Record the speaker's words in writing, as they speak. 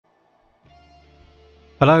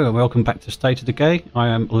Hello and welcome back to State of Decay. I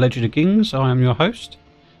am Legend of Gingz, I am your host,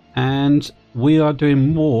 and we are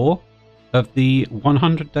doing more of the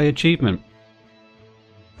 100-day achievement.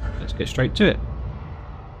 Let's get straight to it.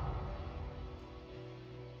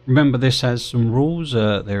 Remember, this has some rules.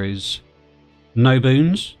 There is no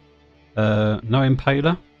Boons, no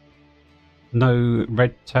Impaler, no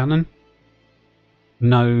red Talon,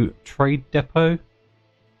 no trade Depo.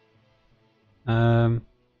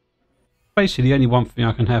 Basically, the only one thing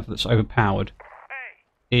I can have that's overpowered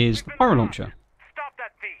is the pyro launcher. Stop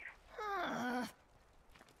that thief.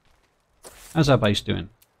 How's our base doing?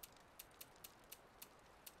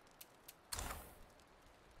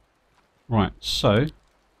 Right, so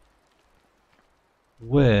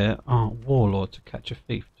where are Warlord to catch a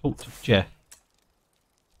thief? Talk to Jeff.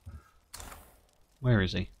 Where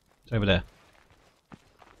is he? It's over there.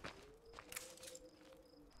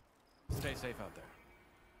 Stay safe out there.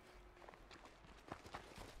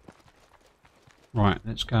 Right,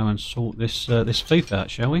 let's go and sort this this thief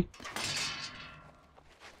out, shall we?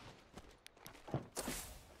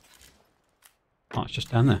 Oh, it's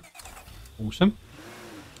just down there. Awesome.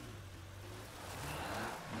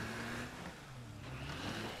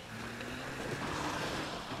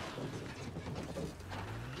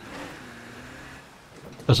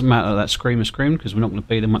 Doesn't matter that Screamer screamed because we're not going to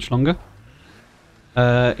be there much longer.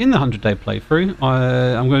 In the 100-day playthrough,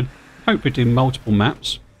 I'm going to hopefully do multiple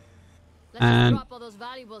maps. And drop all those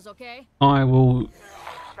valuables, okay? I will.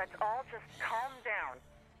 Let's all just calm down.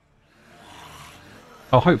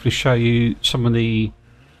 I'll hopefully show you some of the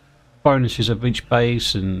bonuses of each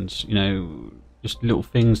base, and you know, just little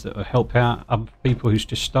things that will help out other people who's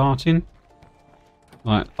just starting.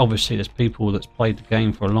 Like, obviously, there's people that's played the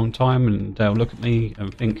game for a long time, and they'll look at me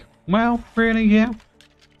and think, "Well, really, yeah,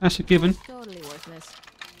 that's a given." Totally worthless.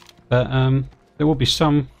 But there will be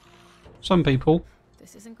some people.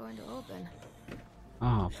 This isn't going to open.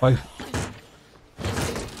 Ah, both.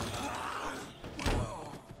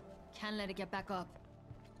 Can't let it get back up.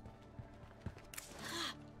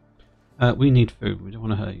 We need food. We don't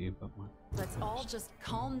want to hurt you, but Let's all just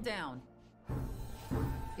calm down.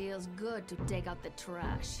 Feels good to take out the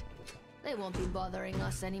trash. They won't be bothering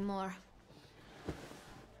us anymore.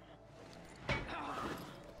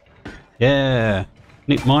 yeah,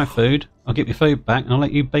 nick my food. I'll get your food back, and I'll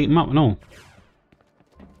let you beat them up and all.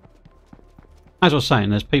 As I was saying,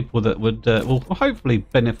 there's people that would will hopefully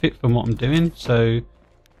benefit from what I'm doing, so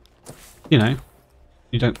you know,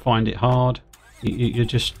 you don't find it hard. You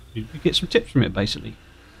get some tips from it, basically.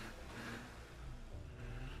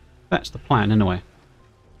 That's the plan, anyway.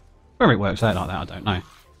 Whether it works out like that, I don't know.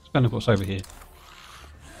 Let's go and look what's over here.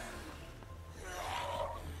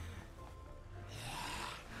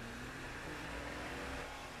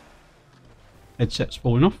 Headset's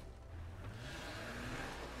falling off.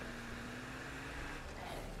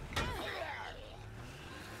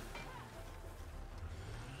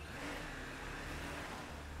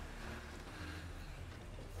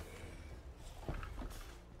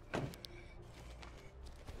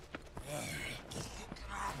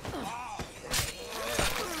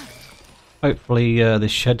 Hopefully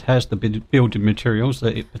this shed has the building materials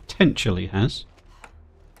that it potentially has.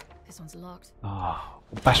 This one's locked. Ah,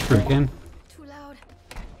 we'll bash through again. Too loud.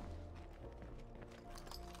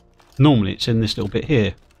 Normally it's in this little bit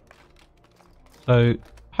here. So,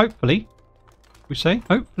 hopefully, we say,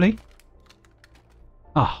 hopefully.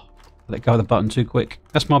 Ah, let go of the button too quick.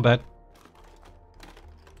 That's my bad.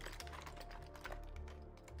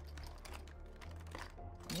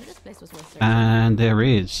 I knew this place was worth searching. And there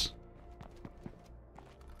is.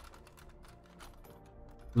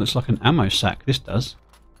 Looks like an ammo sack, this does.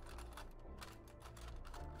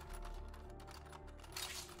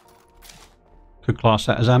 Could class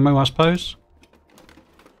that as ammo, I suppose.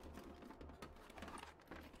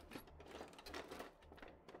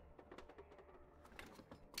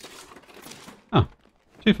 Oh,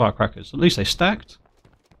 2 firecrackers. At least they stacked.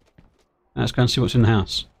 Let's go and see what's in the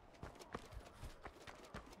house.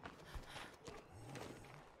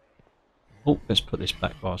 Oh, let's put this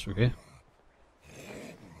back whilst we're here.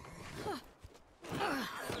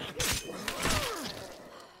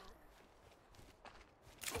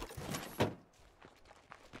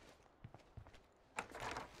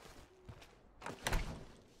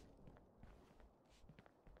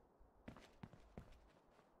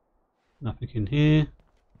 Nothing in here.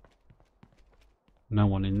 No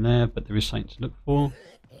one in there, but there is something to look for.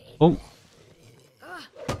 Oh.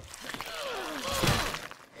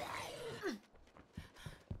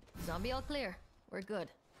 Zombie all clear. We're good.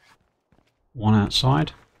 One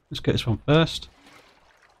outside. Let's get this one first.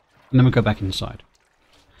 And then we'll go back inside.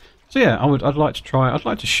 So yeah, I'd like to try. I'd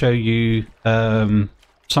like to show you some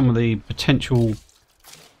of the potential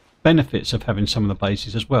benefits of having some of the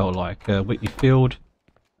bases as well, like Whitney Field.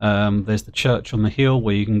 There's the church on the hill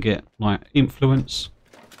where you can get like influence,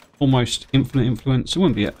 almost infinite influence. It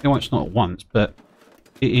won't be. It's not at once, but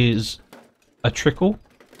it is a trickle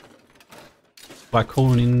by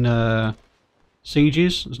calling in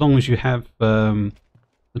sieges. As long as you have the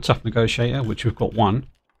tough negotiator, which we've got one.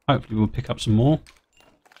 Hopefully, we'll pick up some more.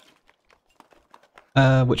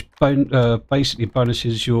 Which basically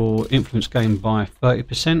bonuses your influence gain by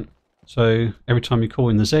 30%. So every time you call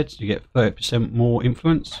in the Zeds, you get 30% more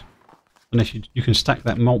influence. Unless you can stack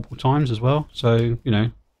that multiple times as well. So, you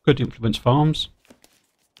know, good influence farms.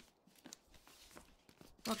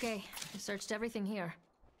 Okay, I searched everything here.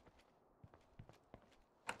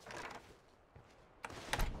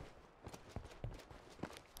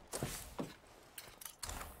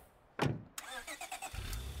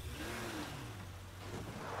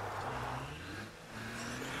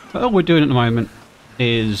 But all we're doing at the moment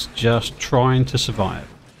is just trying to survive.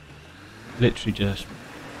 Literally just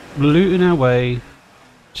looting our way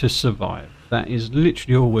to survive. That is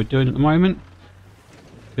literally all we're doing at the moment.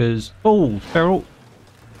 Because, oh, feral.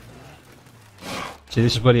 See,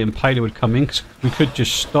 this is where the Impaler would come in, because we could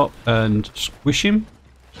just stop and squish him.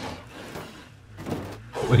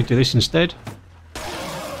 We could do this instead.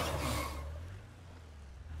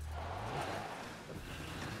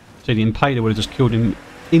 See, the Impaler would have just killed him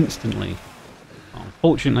instantly.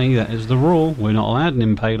 Unfortunately, that is the rule. We're not allowed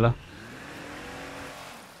an Impaler.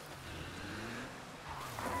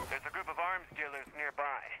 There's a group of arms dealers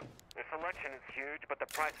nearby. The selection is huge, but the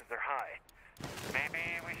prices are high. Maybe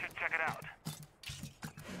we should check it out.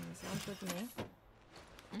 Sounds good to me.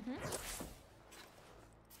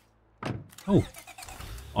 Oh,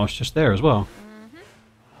 I was just there as well.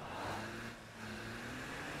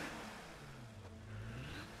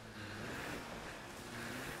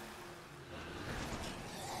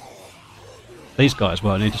 These guys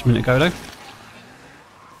weren't here just a minute ago though.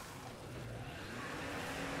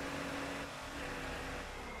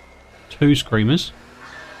 Two screamers.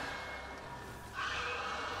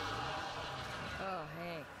 Oh,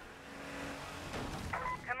 hey.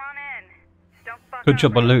 Come on in. Don't fuck Good up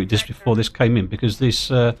job I or looted this I'll before this came in, because this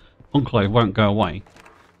enclave won't go away.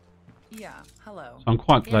 Yeah, hello. So I'm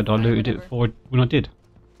quite glad I looted it before when I did.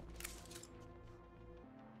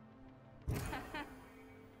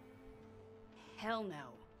 Hell no.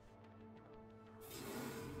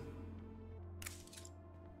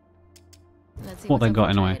 Let's see What they what's up got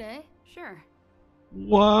for anyway? trade, eh? Sure.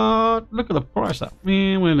 What? Look at the price up.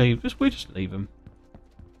 Yeah, we'll leave. We just leave them.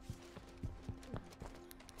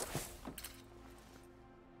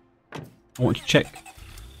 I want to check.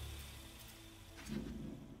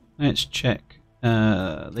 Let's check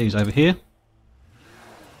these over here.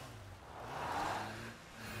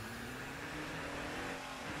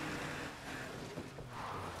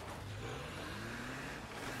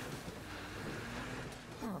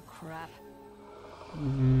 Oh, crap. Let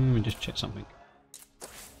me just check something.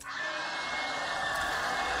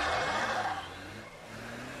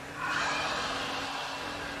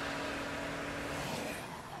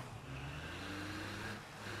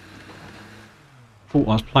 Thought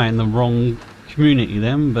I was playing the wrong community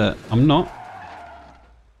then, but I'm not.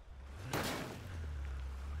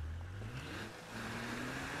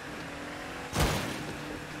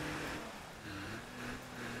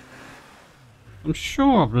 I'm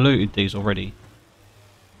sure I've looted these already.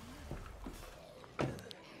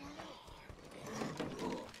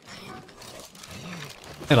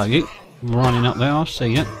 Hello, you. Running up there, I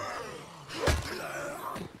see you. I'm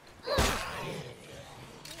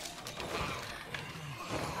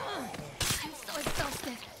so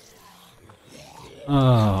exhausted.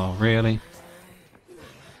 Oh, really?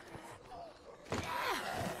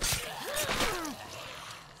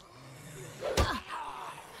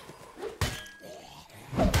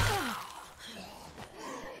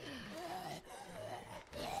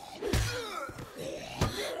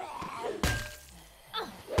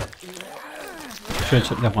 Should have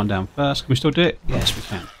took that one down first. Can we still do it? Yes, we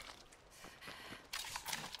can.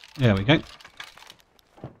 There we go.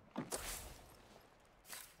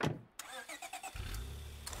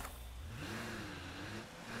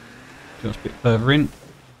 Just a bit further in.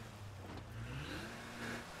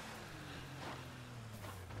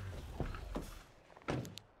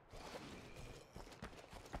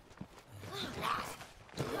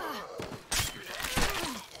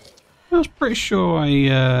 I was pretty sure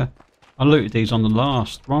I looted these on the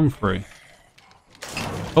last run through.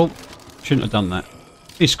 Oh, shouldn't have done that.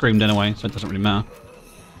 He screamed anyway, so it doesn't really matter.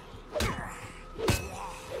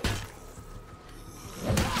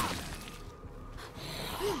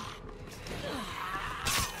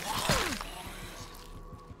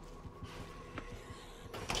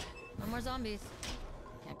 zombies.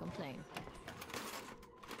 Can't complain.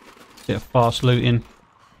 Bit of fast looting.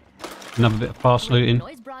 Another bit of fast looting.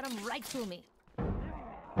 Noise brought him right to me.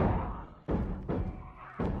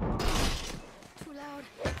 Too loud.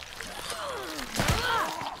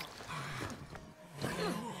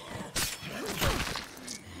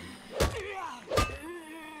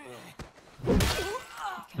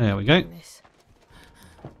 There we go.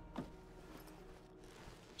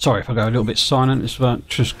 Sorry if I go a little bit silent, it's about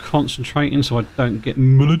just concentrating so I don't get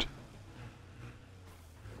mullered.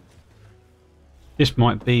 This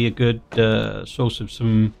might be a good source of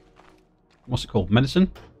some, what's it called,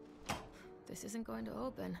 medicine? This isn't going to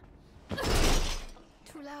open.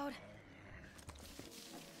 Too loud.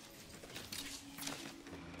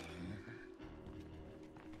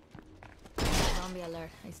 Zombie alert.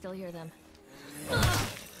 I still hear them.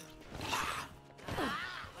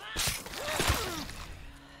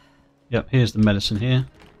 Yep, here's the medicine here.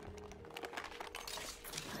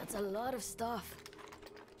 That's a lot of stuff.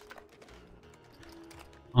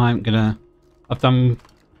 I've done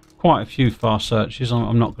quite a few fast searches.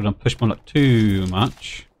 I'm not gonna push my luck too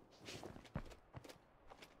much.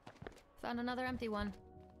 Found another empty one.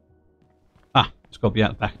 Ah, it's got to be out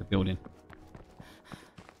the back of the building.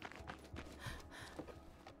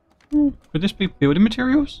 Could this be building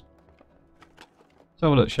materials? Let's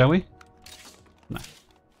have a look, shall we? No.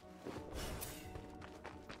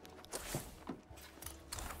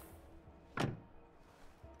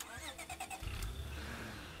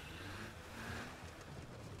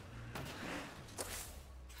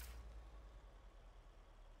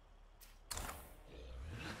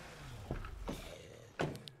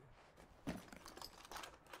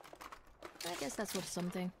 I guess that's worth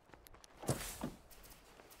something.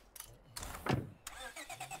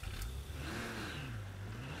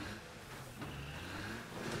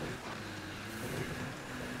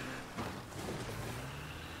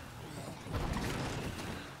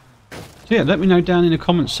 So yeah, let me know down in the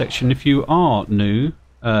comments section if you are new,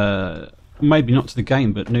 maybe not to the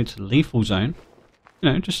game, but new to the lethal zone.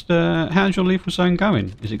 You know, just how's your lethal zone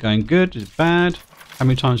going? Is it going good? Is it bad? How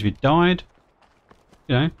many times have you died?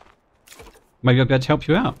 You know, maybe I'll be able to help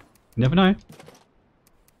you out. You never know.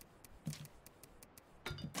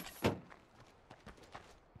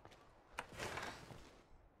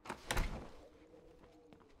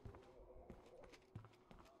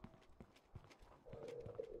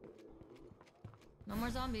 No more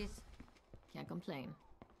zombies. Can't complain.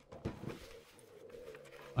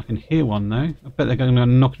 I can hear one though. I bet they're going to go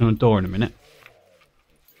knocking on the door in a minute.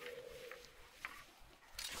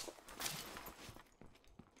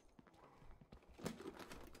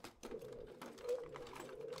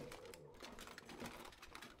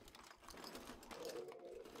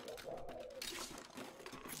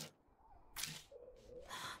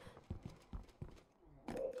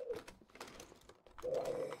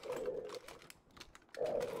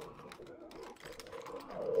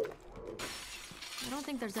 I don't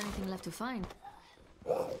think there's anything left to find.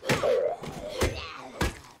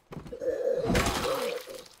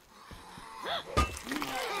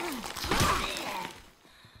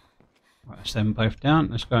 Right, let's send them both down.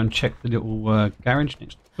 Let's go and check the little garage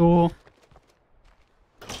next door.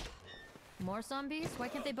 More zombies? Why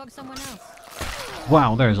can't they bug someone else?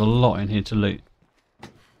 Wow, there is a lot in here to loot.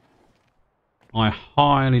 I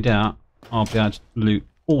highly doubt I'll be able to loot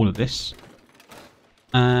all of this.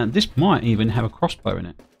 This might even have a crossbow in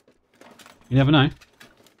it. You never know.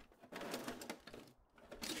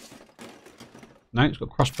 No, it's got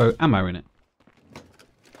crossbow ammo in it.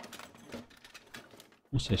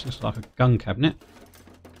 What's this? Looks like a gun cabinet.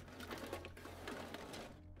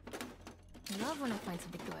 I love when I find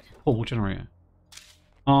something good. Portal generator.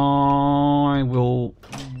 I will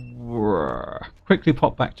quickly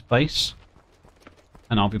pop back to base.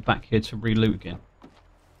 And I'll be back here to reloot again.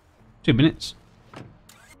 2 minutes.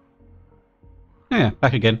 Yeah,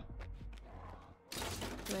 back again.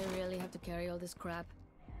 Do I really have to carry all this crap?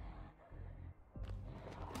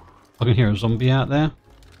 I can hear a zombie out there.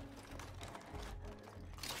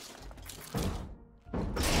 I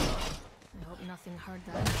hope nothing heard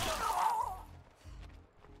that.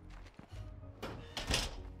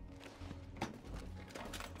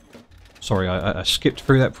 Sorry, I skipped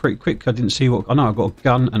through that pretty quick. I didn't see what... I know I've got a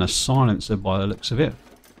gun and a silencer by the looks of it.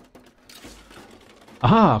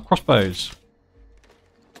 Aha! Crossbows!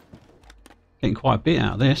 Getting quite a bit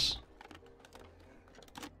out of this.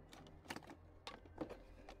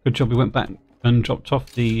 Good job we went back and dropped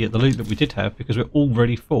off the loot that we did have because we're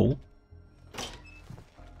already full.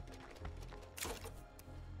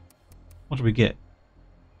 What did we get?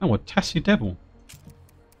 Oh, a Tassie Devil.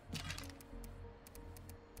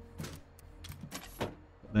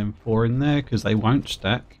 them 4 in there because they won't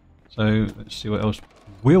stack. So let's see what else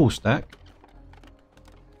will stack.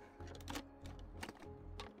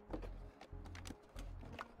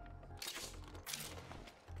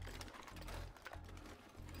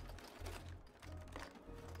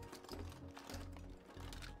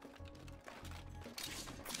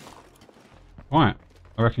 Right,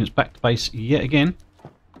 I reckon it's back to base yet again.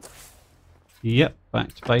 Yep,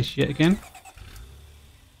 back to base yet again.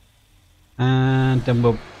 And then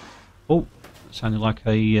we'll... Oh, that sounded like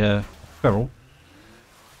a feral.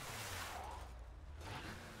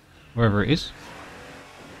 Wherever it is.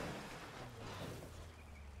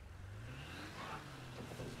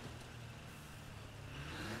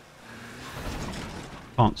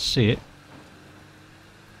 Can't see it.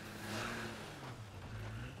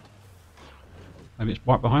 Maybe it's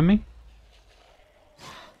right behind me.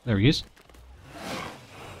 There he is.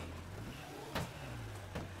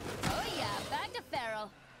 Oh yeah, back to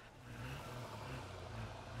feral.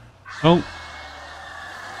 Oh.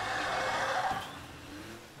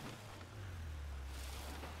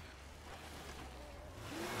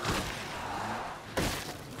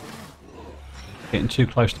 Getting too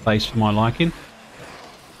close to base for my liking.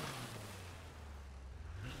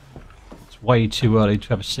 It's way too early to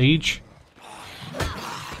have a siege.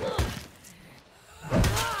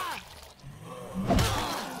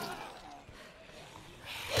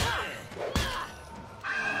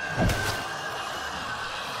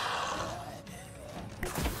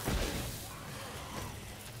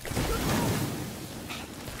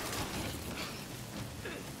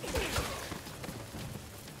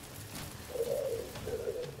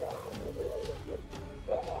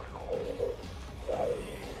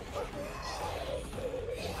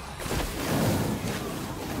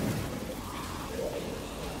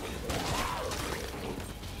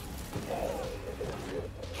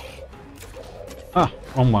 Ah,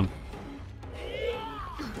 wrong one.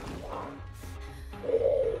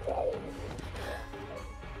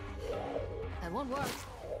 That won't work.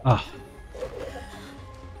 Ah.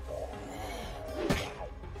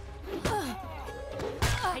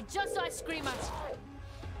 I just saw it scream out.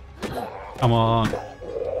 Come on.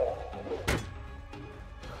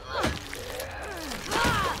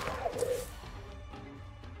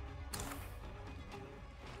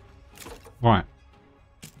 Right.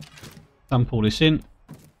 Dump all this in.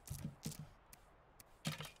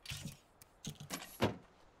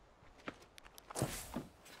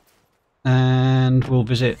 And we'll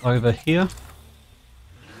visit over here.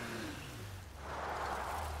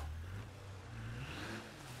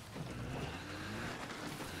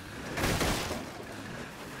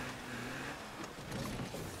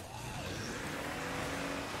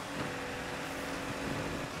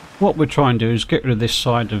 What we're trying to do is get rid of this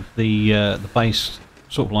side of the base,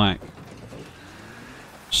 sort of like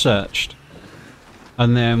searched,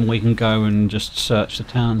 and then we can go and just search the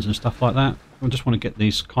towns and stuff like that. We just want to get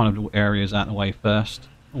these kind of little areas out of the way first.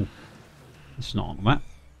 Oh, this is not on the map.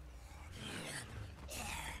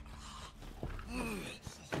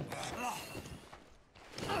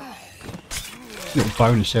 Little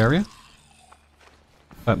bonus area.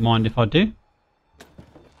 Don't mind if I do.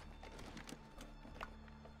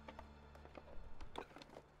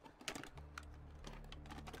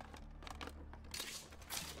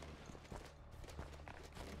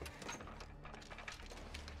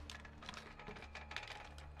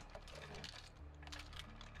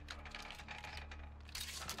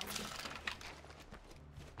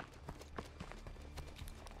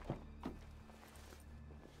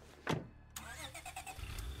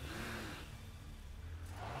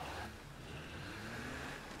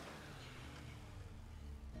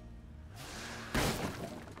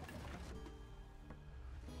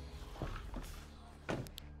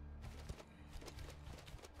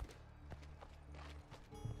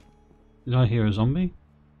 Did I hear a zombie?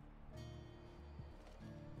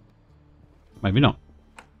 Maybe not.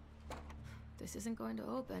 This isn't going to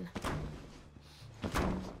open.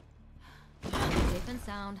 Safe and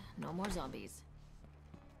sound, no more zombies.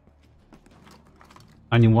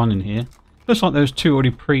 Only one in here. Looks like there's 2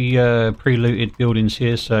 already pre-looted buildings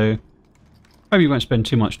here, so maybe we won't spend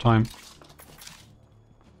too much time.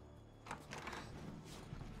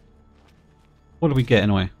 What do we get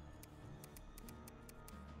anyway?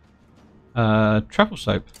 Travel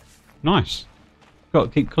soap. Nice. Got to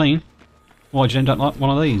keep clean. Why'd you end up like one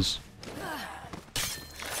of these?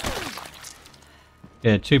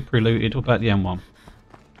 Yeah, 2 pre-looted. What about the M1?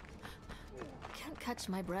 Can't catch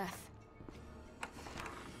my breath.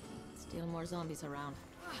 Still more zombies around.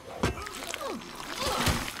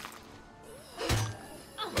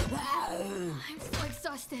 I'm so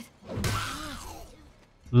exhausted.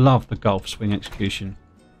 Love the golf swing execution.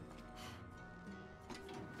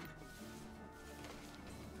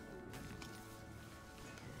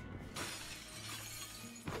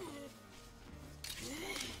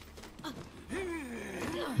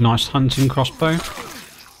 Nice hunting crossbow.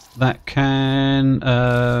 That can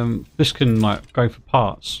this can like go for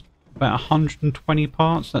parts. About 120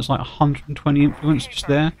 parts. That's like 120 influence just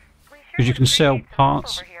there, because you can sell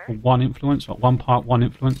parts for 1 influence, like 1 part, 1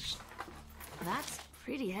 influence. That's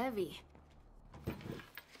pretty heavy.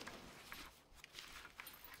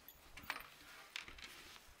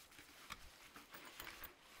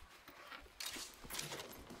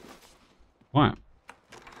 Right.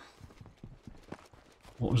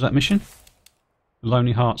 What was that mission? The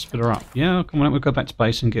Lonely Heart split her up. Yeah, come on, we'll go back to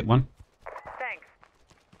base and get one. Thanks.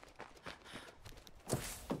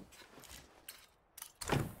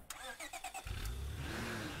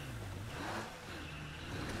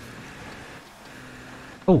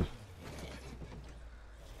 Oh.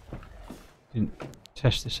 Didn't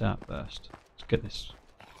test this out first. Let's get this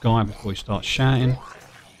guy before he starts shouting.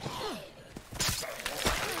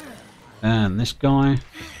 And this guy,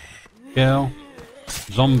 girl,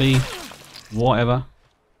 zombie, whatever.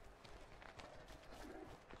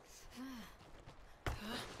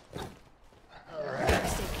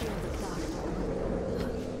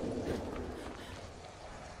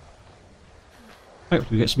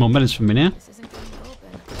 Hopefully we get some more medals from me now. This isn't going to open.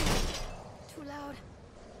 Too loud.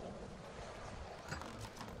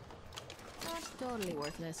 Not totally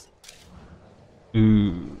worthless.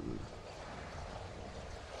 Ooh.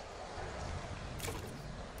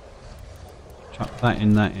 Chuck that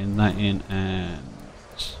in, that in, that in, and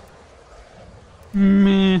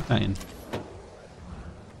meh, that in.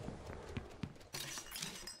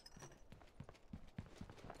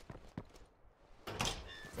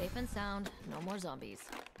 Safe and sound, no more zombies.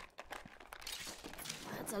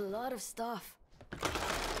 That's a lot of stuff.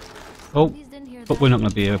 Oh, These didn't hear but that. we're not going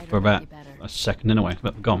to be here I'd for about already better. a second anyway.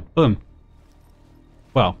 But we're gone. Boom.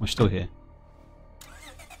 Well, we're still here.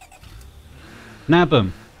 Now,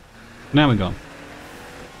 boom. Now we're gone.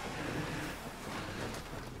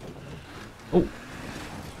 Oh.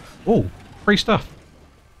 Oh, free stuff.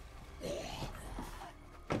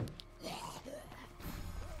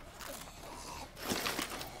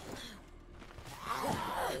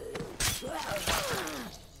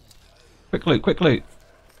 Quick loot, quick loot.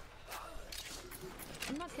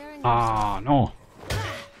 I'm not carrying Ah, no.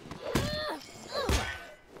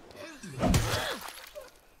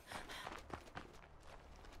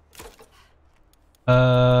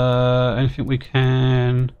 Anything we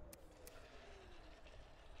can...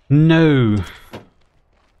 No.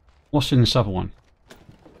 What's in this other one?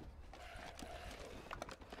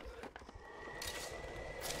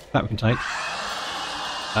 That we can take.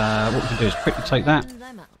 What we can do is quickly take that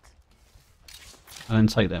them out. and then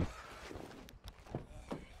take them.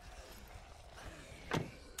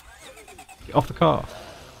 Get off the car.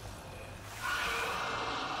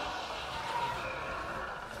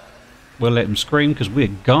 We'll let them scream because we're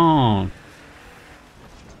gone.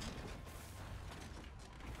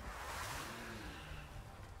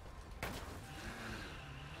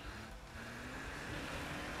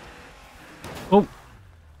 Oh.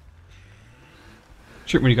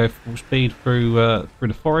 Shouldn't really go full speed through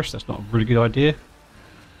the forest. That's not a really good idea.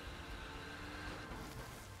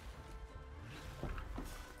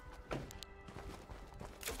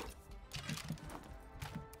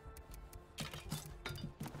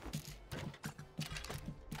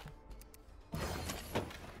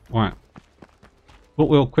 Right. What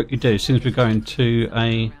we'll quickly do, as soon as we're going to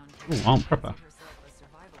a... Oh, armed prepper.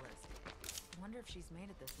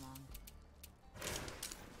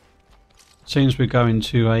 As soon as we go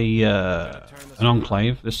into a an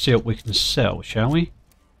enclave, let's see what we can sell, shall we?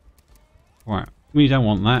 Right, we don't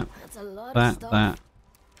want that, That's a lot of that, stuff.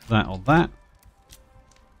 that, or that.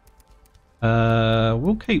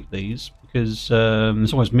 We'll keep these because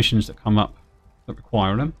there's always missions that come up that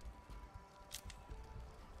require them.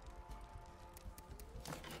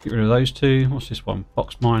 Get rid of those two. What's this one?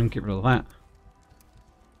 Box mine. Get rid of that.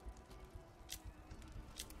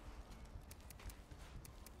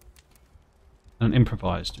 And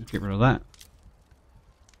improvised. Get rid of that.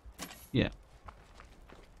 Yeah.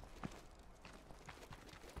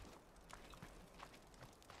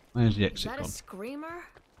 Where's the Is exit that a gone? screamer?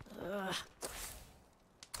 Ugh.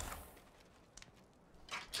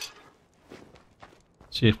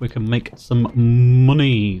 See if we can make some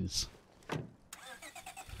monies.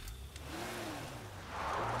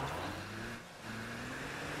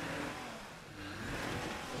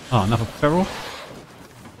 Oh, another feral.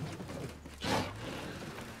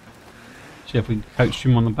 See if we can coach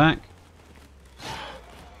him on the back.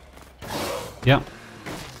 Yep.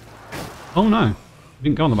 Oh no, he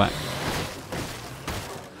didn't go on the back.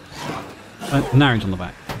 Now he's on the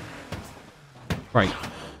back. Great.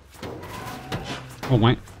 Oh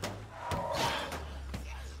wait.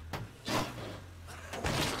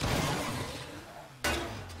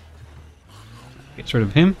 Gets rid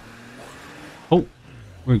of him. Oh,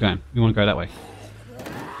 where are we going? We want to go that way.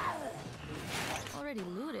 Already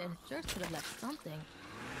looted. Jerks could have left something.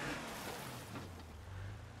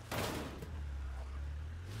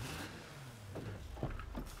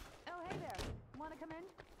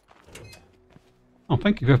 Oh,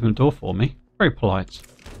 thank you for opening the door for me. Very polite.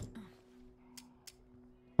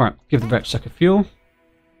 Right, give the vet a sack of fuel.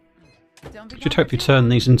 Should hopefully turn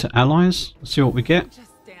these into allies. Let's see what we get.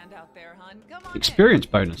 Experience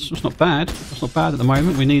bonus. That's not bad. That's not bad at the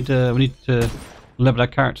moment. We need to level our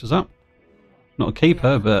characters up. Not a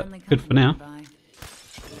keeper, but good for now.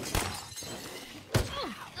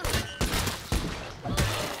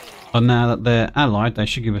 And now that they're allied, they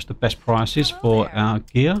should give us the best prices for our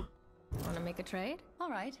gear. Want to make a trade? All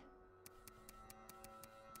right.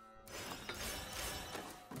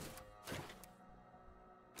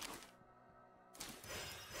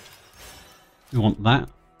 We want that.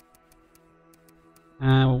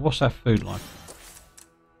 Well, what's our food like?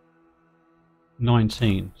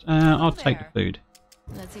 19. I'll take the food.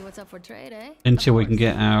 Let's see what's up for trade, eh? Until we can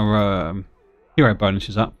get our hero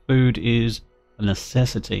bonuses up. Food is a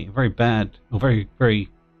necessity. Very bad, or very, very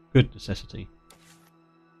good necessity.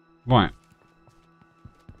 Right.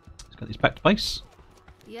 Let's get these back to base.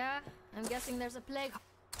 Yeah, I'm guessing there's a plague.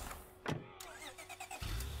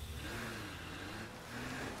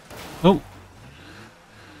 Oh.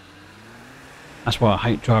 That's why I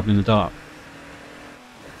hate driving in the dark.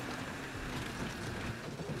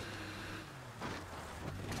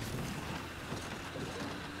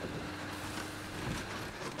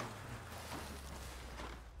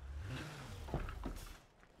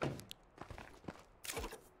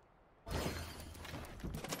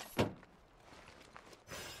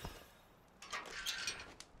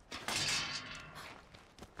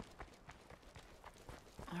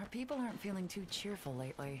 Our people aren't feeling too cheerful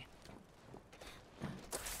lately.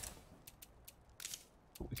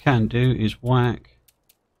 What we can do is whack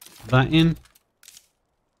that in.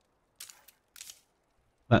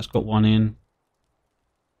 That's got one in.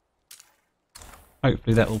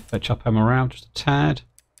 Hopefully that will fetch up our morale just a tad.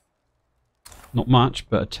 Not much,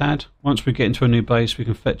 but a tad. Once we get into a new base, we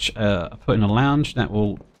can fetch put in a lounge. That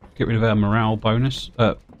will get rid of our morale bonus.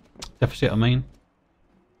 Deficit, I mean.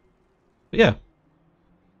 But yeah.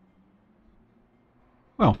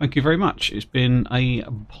 Well, thank you very much. It's been a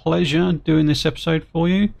pleasure doing this episode for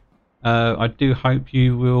you. I do hope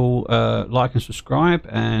you will like and subscribe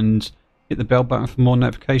and hit the bell button for more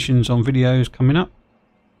notifications on videos coming up.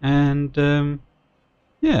 And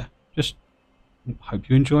yeah, just hope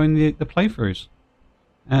you're enjoying the playthroughs.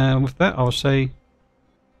 With that, I'll say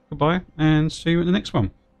goodbye and see you in the next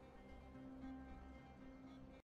one.